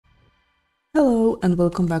Hello and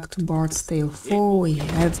welcome back to Bard's Tale 4. We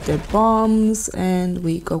have the bombs and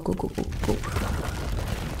we go.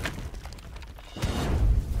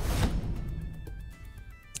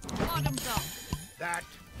 That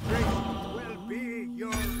will be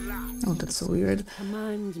your last. Oh, that's so weird.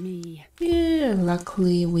 Command me. Yeah,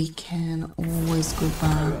 luckily we can always go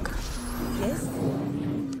back. Yes.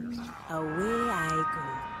 Away I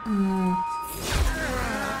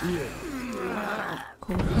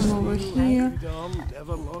Go from over here.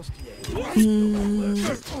 Never lost yet.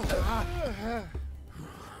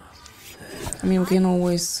 I mean, we can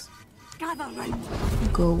always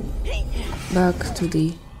go back to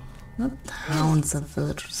the, not towns, a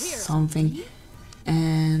village or something,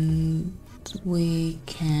 and we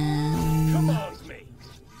can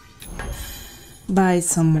buy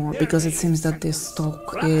some more because it seems that this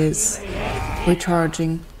stock is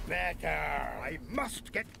recharging. Better. I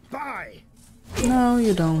must get by. No,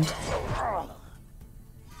 you don't.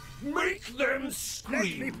 Make them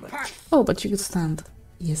scream. Oh, but you could stand.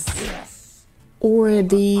 Yes.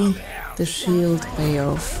 Already the shield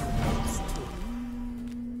payoff.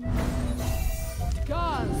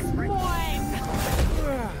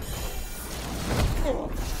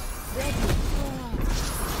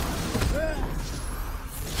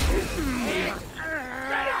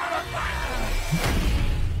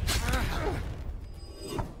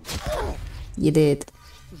 You did.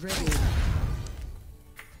 Ready.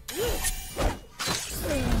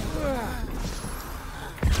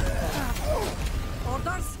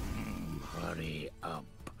 Orders? Hurry up.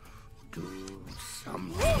 Do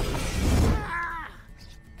something.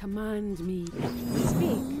 Command me.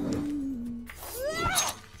 Speak.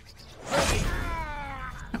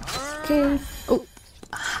 Okay. Oh,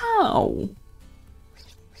 how?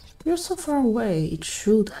 You're so far away. It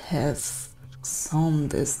should have some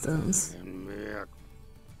distance.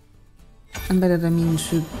 And by that I mean it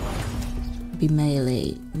should be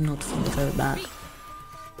melee, not from the very back.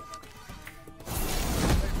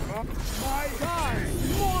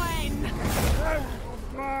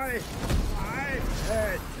 My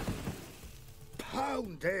head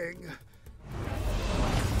pounding.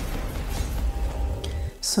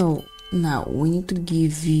 So now we need to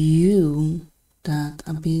give you that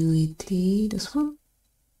ability. This one?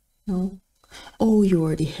 No. Oh, you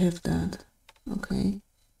already have that. Okay.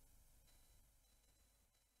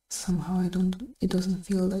 Somehow it doesn't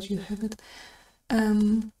feel that you have it.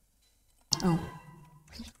 Oh.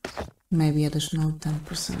 Maybe additional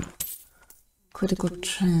 10%. Critical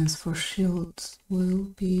chance for shields will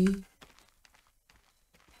be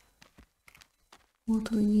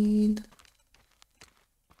what we need.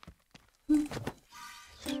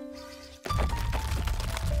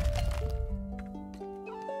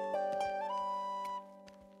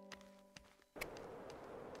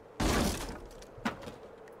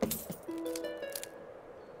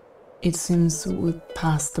 It seems we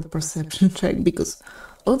passed the perception check because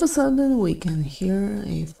all of a sudden we can hear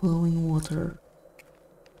a flowing water.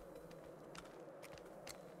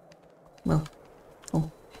 Well,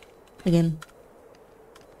 oh, again.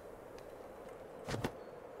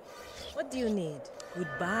 What do you need?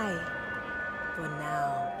 Goodbye. For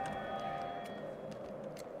now.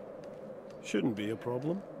 Shouldn't be a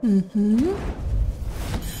problem. Mm-hmm.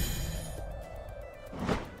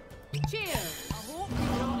 Cheers! I hope you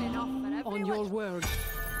brought enough for everyone. On your word.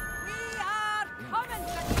 We are coming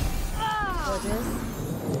for Orders?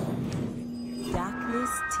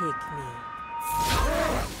 Darkness take me.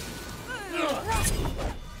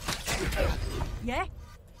 Yeah?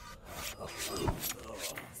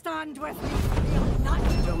 Stand with me. You'll not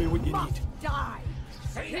Tell me what you need. die.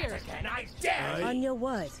 Say that again, I dare. On your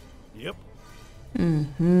word. Yep.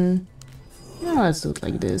 Mm-hmm. Now let's do it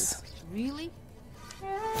like this. Really?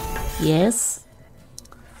 Yes.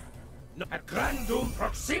 A grandum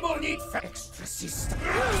proximo need for extra system.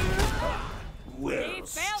 We Well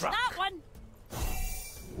felt struck. that one.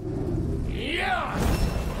 Yeah.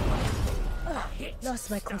 Lost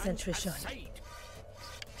my concentration.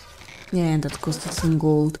 Yeah, and that costed some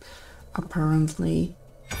gold, apparently.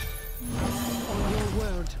 On your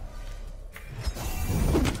word.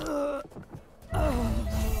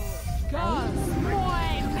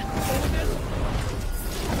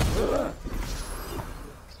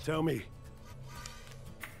 Tell me.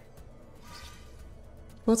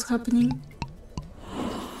 What's happening?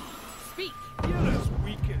 Speak. You're as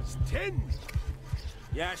weak as tin.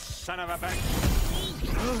 Yes, son of a bitch.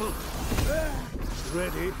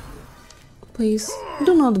 Ready? Please,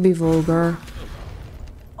 do not be vulgar.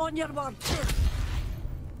 On your word.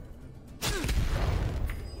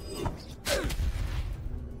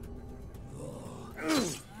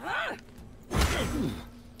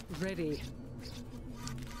 Ready.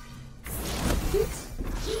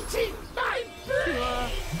 Eating my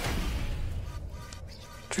blood!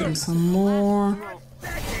 Drink some more.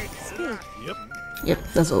 Yep. Yep,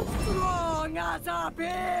 that's all. Strong as a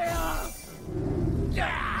bear!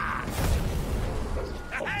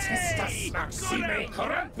 Testas maxime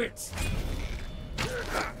corrumpit!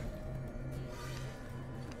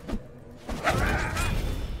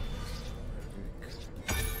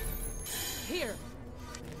 Here.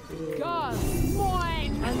 God,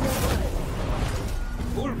 mine. And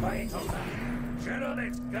Pulpaitona!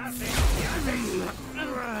 Gerodet gases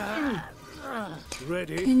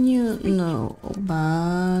Ready? Can you? No,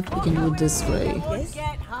 but we can do it this way. Won't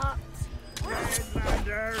get hurt.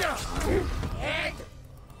 Head!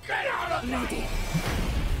 Get out of me!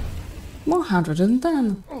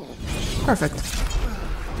 110. Perfect.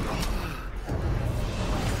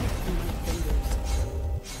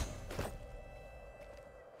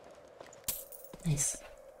 Nice.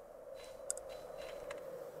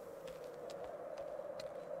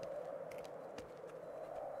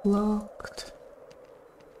 Locked.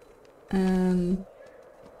 And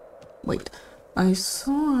wait, I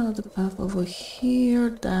saw another path over here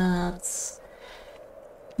that's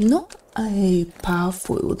not a path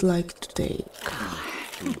we would like to take.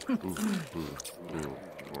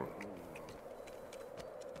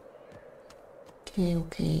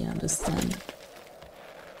 Okay, understand.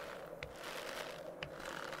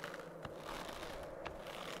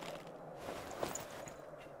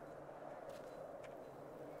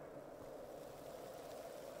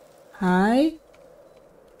 Hi.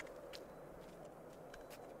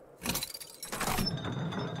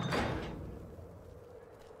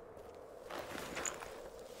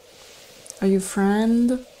 Are you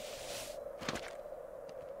friend?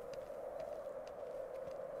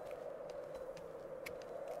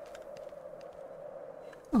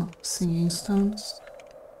 Oh, singing stones.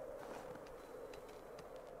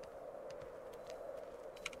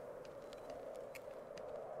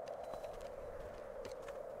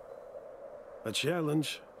 A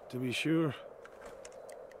challenge, to be sure.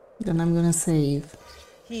 Then I'm gonna save.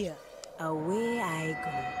 here. Away I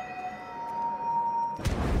go.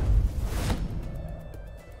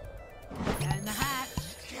 And the hat.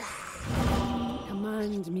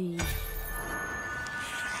 Command me.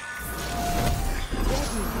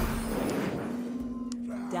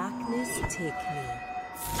 Darkness take me.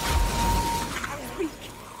 Speak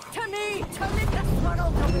to me! To me, this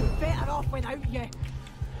world will be better off without you.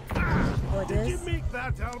 Did you Orders. make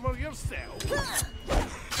that armor yourself?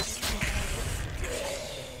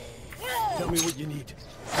 Tell me what you need.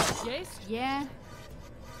 Yes? Yeah.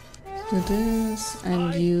 Do this,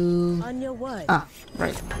 and you. On your word. Ah,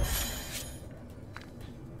 right.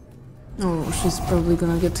 Oh, she's probably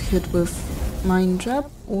gonna get hit with mind trap,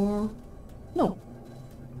 or no.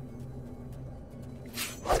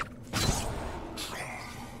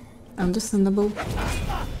 Understandable.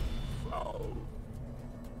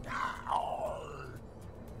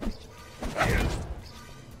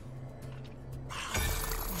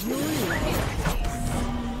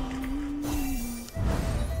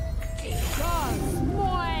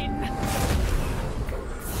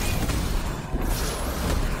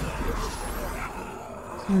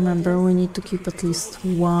 Remember, we need to keep at least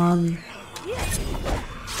one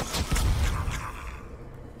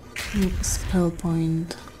spell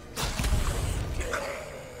point.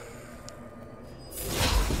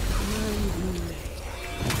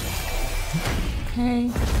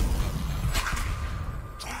 Okay.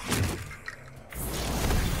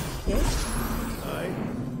 Aye.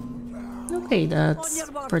 Okay, that's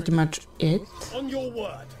pretty much it. On your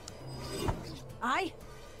word. Aye?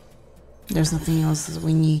 There's nothing else that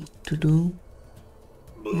we need to do.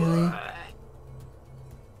 Really?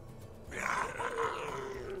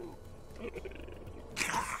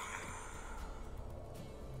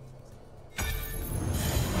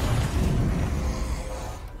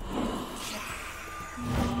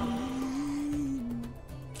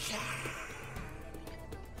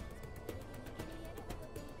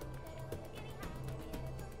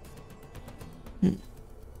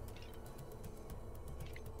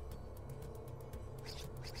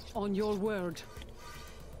 On your word.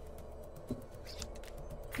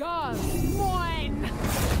 God, mine!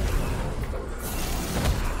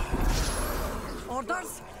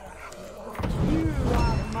 Orders? You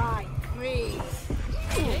are my prey.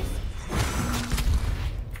 Yes?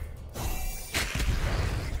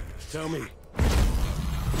 Tell me.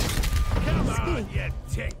 Come on, you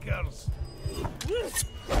tinkers.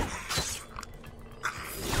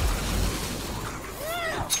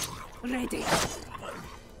 Ready.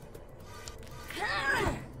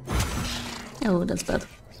 Oh, that's bad.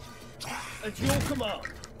 At your command.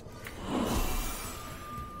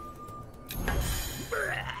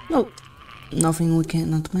 No, nothing we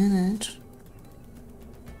cannot manage.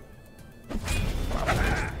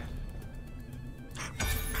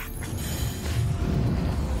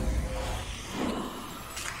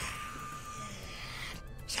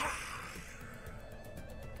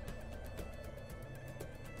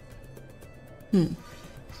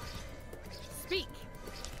 Speak.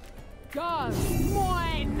 God's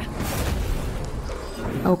mine.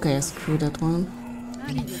 Okay, screw that one.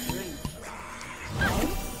 I need a drink.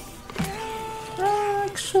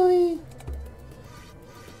 Actually,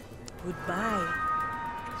 Goodbye.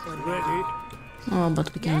 Ready? oh,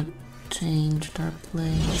 but we can change their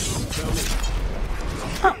place.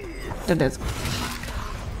 Oh, they're dead.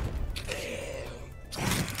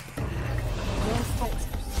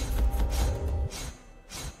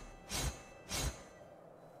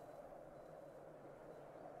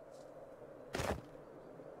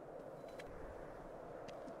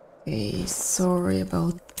 Okay, sorry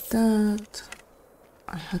about that.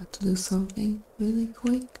 I had to do something really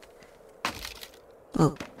quick.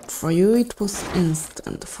 Well, for you it was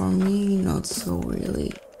instant, for me not so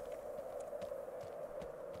really.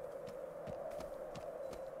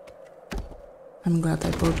 I'm glad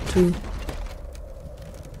I bought two.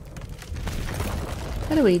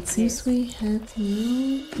 By the way, it seems we have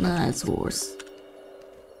new... Nah, it's worse.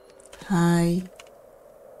 Hi.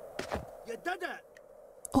 You did it!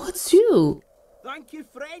 Oh, it's you! Thank you,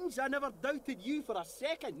 friends. I never doubted you for a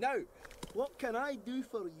second. Now, what can I do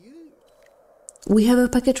for you? We have a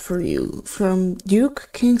package for you from Duke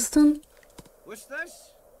Kingston. What's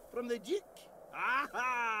this? From the Duke?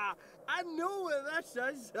 Aha! I know what this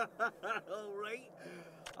is. All right.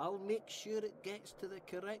 I'll make sure it gets to the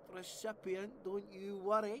correct recipient, don't you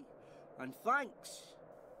worry. And thanks.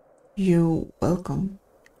 You're welcome.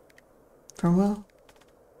 Farewell.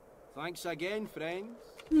 Thanks again, friends.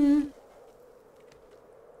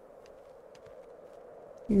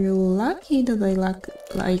 You're lucky that I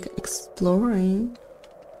like exploring.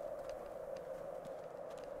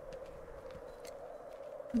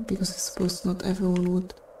 Because I suppose not everyone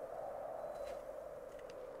would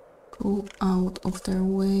go out of their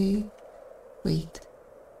way. Wait.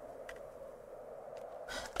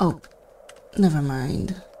 Oh, never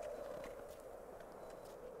mind.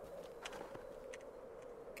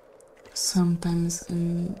 Sometimes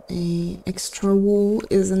an extra wall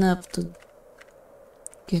is enough to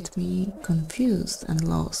get me confused and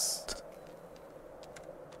lost.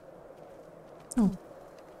 Oh.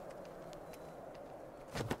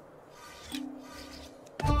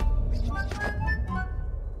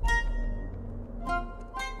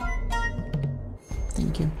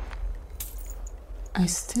 Thank you. I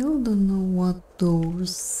still don't know what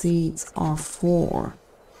those seeds are for.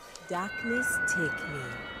 Darkness take me.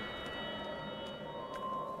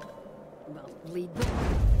 Well, lead.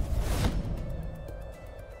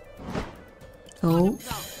 Oh,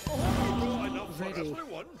 Ready.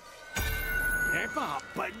 Step up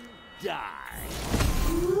and die.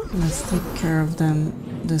 let's take care of them.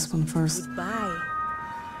 This one first. Goodbye.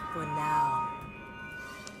 For now.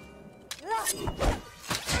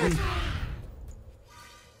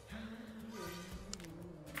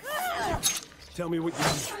 Tell me what you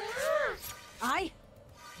need. Aye.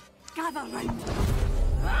 Gather round.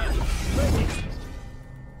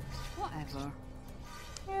 Whatever.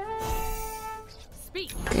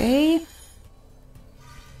 Speak. Okay.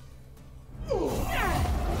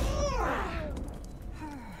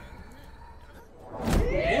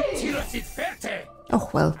 Tiras it ferte! Oh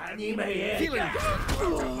well, Anime out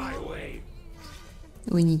of my way!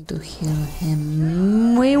 we need to heal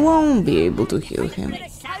him. We won't be able to heal him.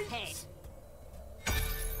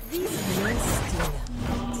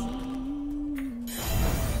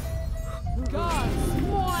 God's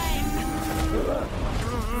mine.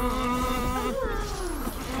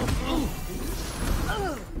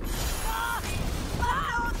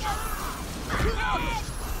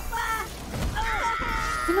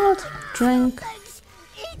 You know what? Drink.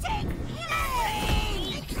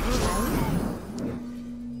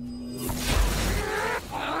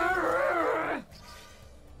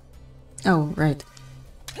 Oh, right.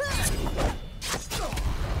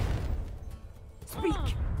 Speak.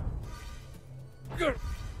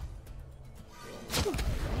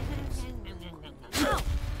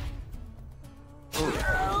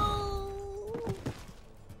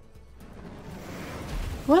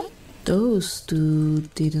 What? Those two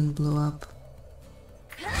didn't blow up.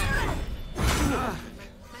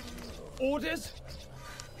 Orders?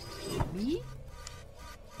 Me?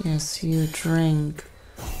 Yes, you drink.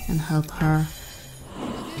 and help her. To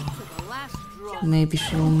the last drop. Maybe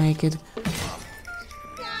she'll make it.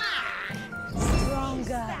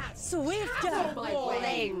 Stronger, swifter. My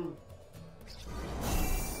flame.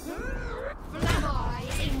 Flamai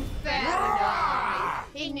Inferni.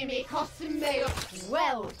 Inimicos meo.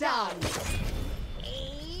 Well done.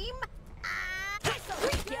 Aim.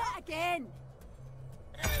 Get again.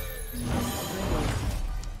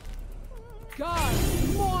 God,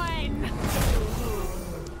 mine!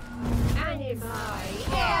 Animai.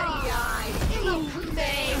 Arii.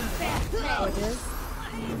 Ilocume. Vertex.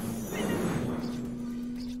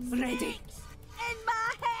 Ready. In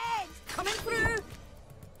my head. Coming through.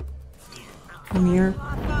 Come here.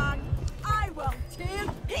 I will tear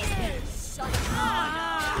his.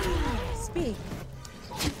 Speak.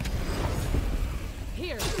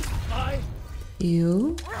 Here.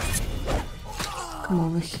 You. Come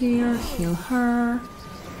over here, heal her.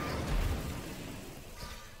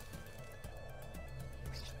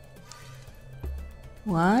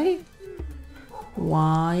 Why?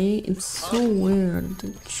 Why? It's so weird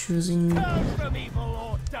choosing. From evil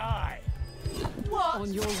or die.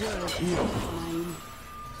 On your word, fine.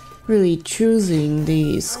 Really choosing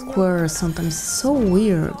the square sometimes is so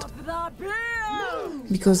weird. The beer.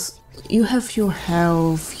 Because you have your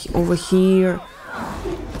health over here.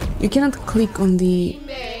 You cannot click on the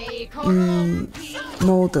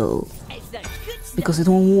model because it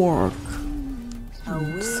won't work.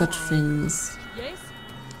 Such things. Yes?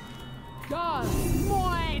 God,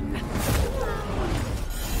 mine!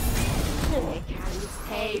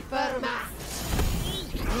 Hey, firma.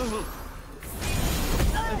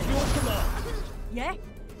 Yeah?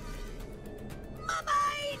 My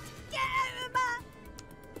mind! Get out of my...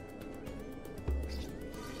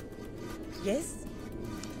 Yes?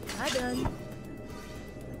 I done.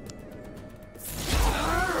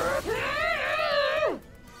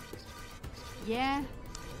 Yeah?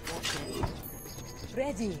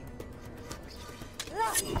 Ready.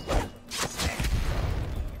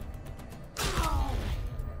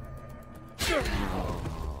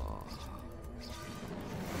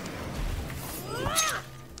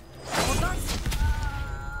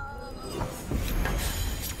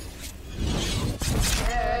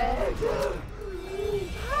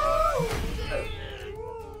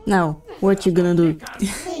 Now, what you gonna do? God,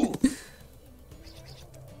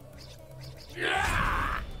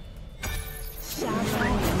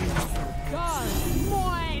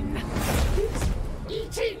 mine!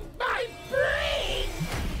 Eating my brain!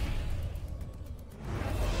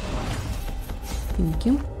 Thank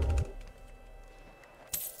you.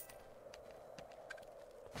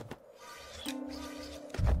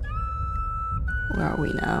 Where are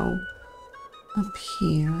we now? Up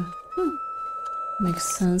here.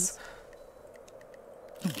 Makes sense.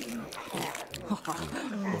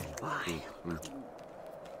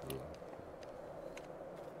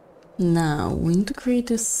 Now we need to create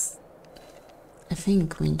this. I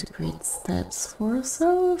think we need to create steps for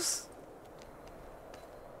ourselves.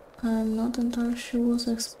 I'm not entirely sure what's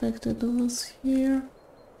expected of us here.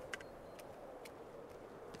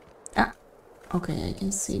 Ah, okay, I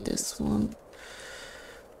can see this one.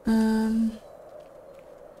 Uh-huh.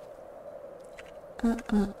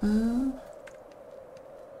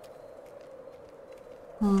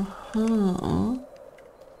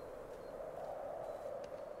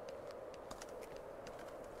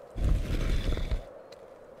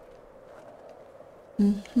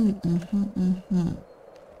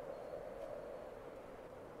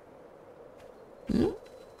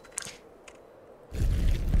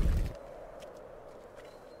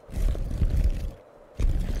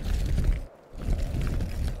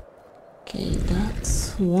 Okay,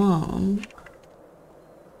 that's one.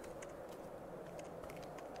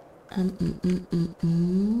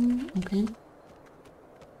 Okay.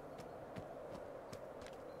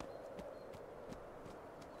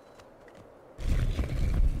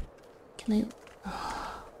 Can I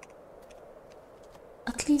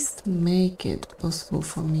at least make it possible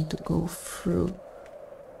for me to go through?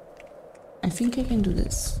 I think I can do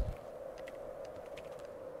this.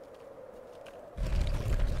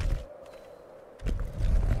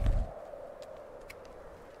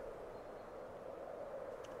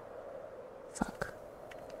 Fuck.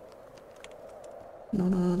 No,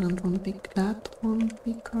 that won't be, that won't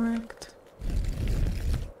be correct.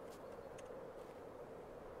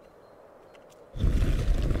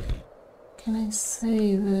 Can I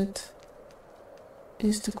save it?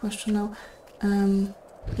 Is the question now.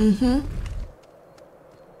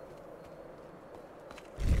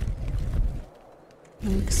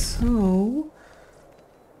 Like so.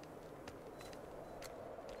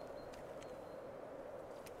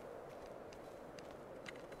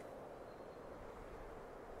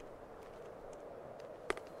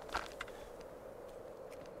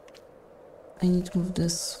 I need to move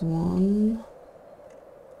this one.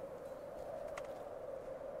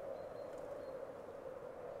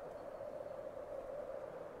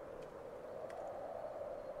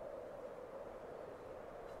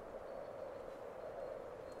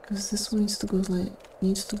 Because this one needs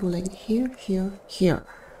to go like here, here, here.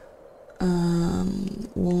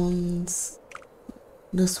 Once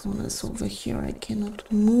this one is over here, I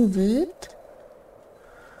cannot move it.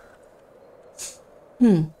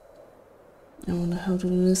 I wonder how to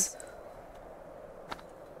do this.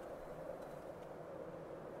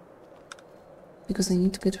 Because I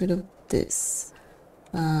need to get rid of this.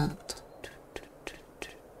 But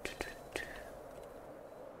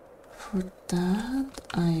for that,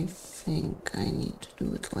 I think I need to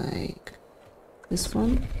do it like this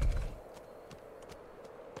one.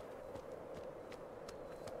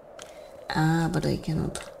 But I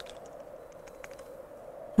cannot.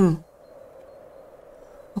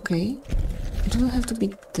 Okay. It doesn't have to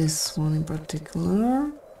be this one in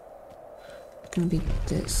particular. It can be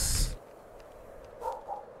this.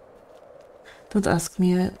 Don't ask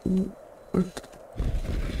me.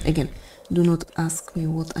 Again, do not ask me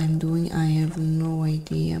what I'm doing. I have no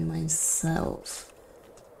idea myself.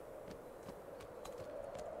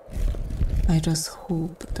 I just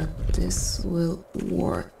hope that this will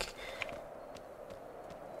work.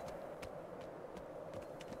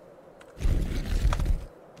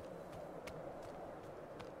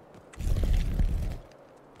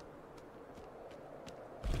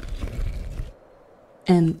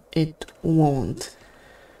 And it won't.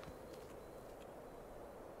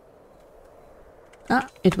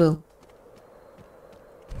 It will.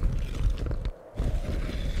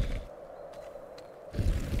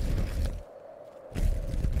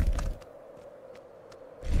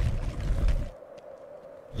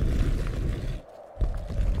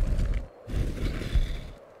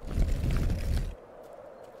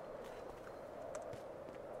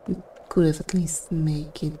 We could have at least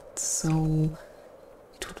make it so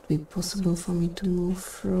it would be possible for me to move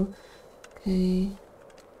through. Okay.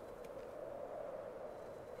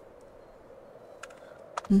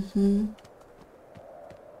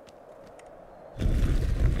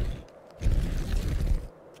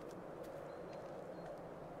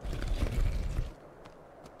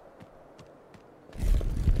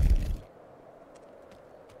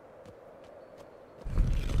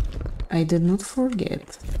 I did not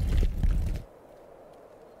forget.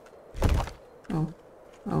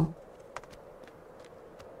 Oh.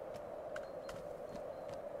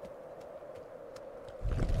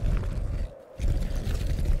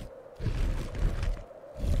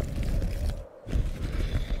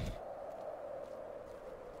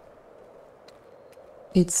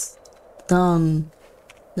 It's done.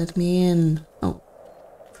 Let me in. Oh,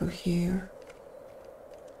 for here.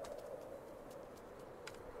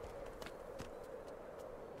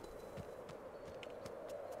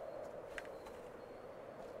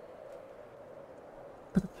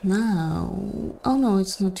 But now... Oh no,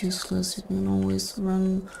 it's not useless. You can always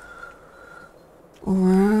run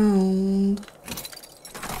around.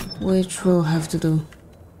 Which we'll have to do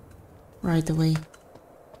right away.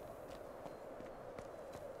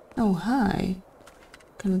 Oh, hi.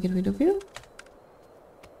 Can we get rid of you?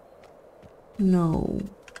 No.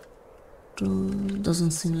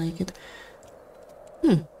 Doesn't seem like it.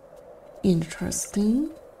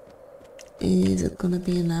 Interesting. Is it gonna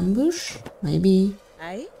be an ambush? Maybe.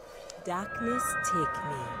 Aye? Darkness take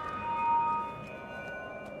me.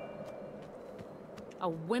 A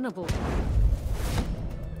winnable.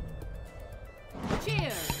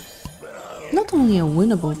 Cheers. Not only a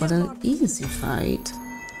winnable, but an easy fight.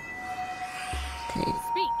 Okay.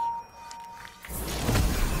 Speak.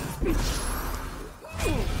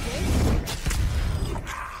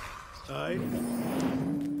 Aye.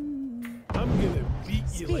 I'm gonna beat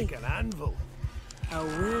you like an anvil.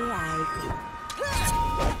 Away I go.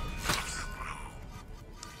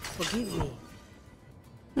 Forgive me.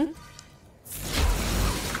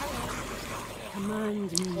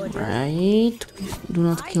 Command me. Right. Do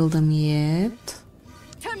not kill them yet.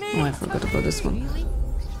 Oh, I forgot about this one.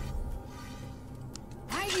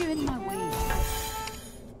 Why are you in my way?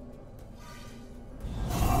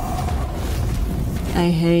 I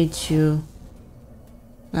hate you.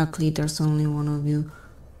 Luckily, there's only one of you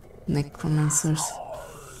necromancers.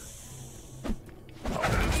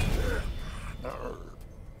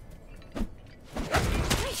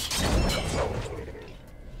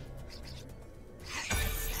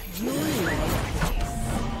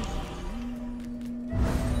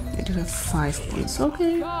 I do have 5 points.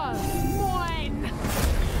 Okay. God, mine.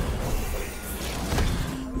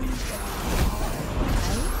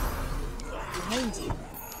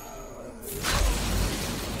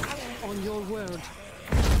 On your word.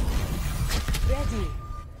 Ready.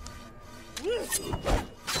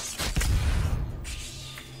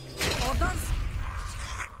 Orders?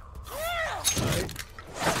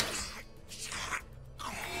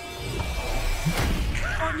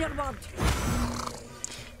 On your word.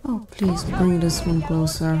 Oh, please bring this one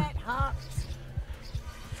closer. Get hurt.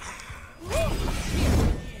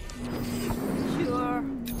 Sure.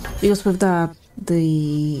 Because with that,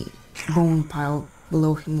 the bone pile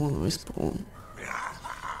below him won't respawn.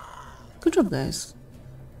 Good job, guys.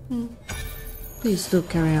 Please do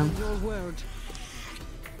carry on. Your word.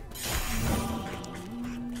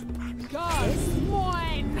 God's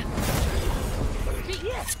mine!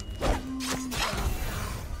 Yes.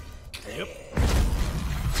 Yep.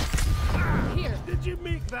 Here. Did you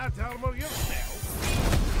make that armor yourself?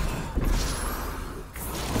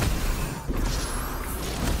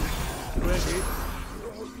 Ready?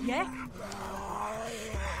 Yeah.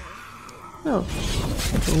 Oh,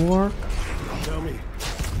 it'll work. Tell me.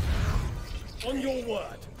 On your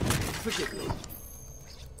word. Forgive me.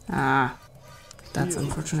 Ah, that's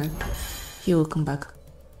unfortunate. He will come back.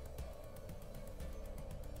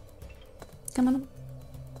 Come on.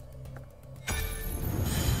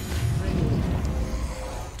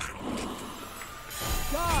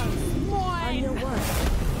 God's On mine! your word.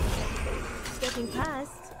 Stepping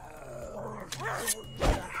past.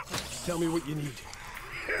 Tell me what you need.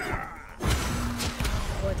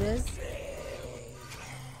 Orders.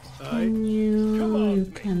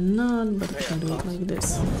 You cannot, but I can do it like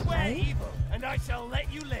this. Swear evil, and I shall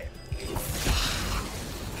let you live.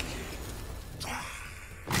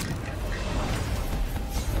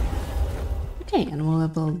 Okay, and we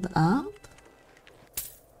leveled up,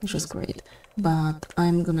 which was great. But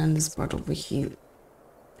I'm gonna end this part over here.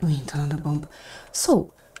 We need another bomb.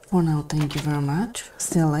 So, for now, thank you very much.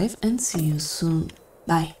 Stay alive and see you soon.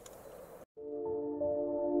 Bye.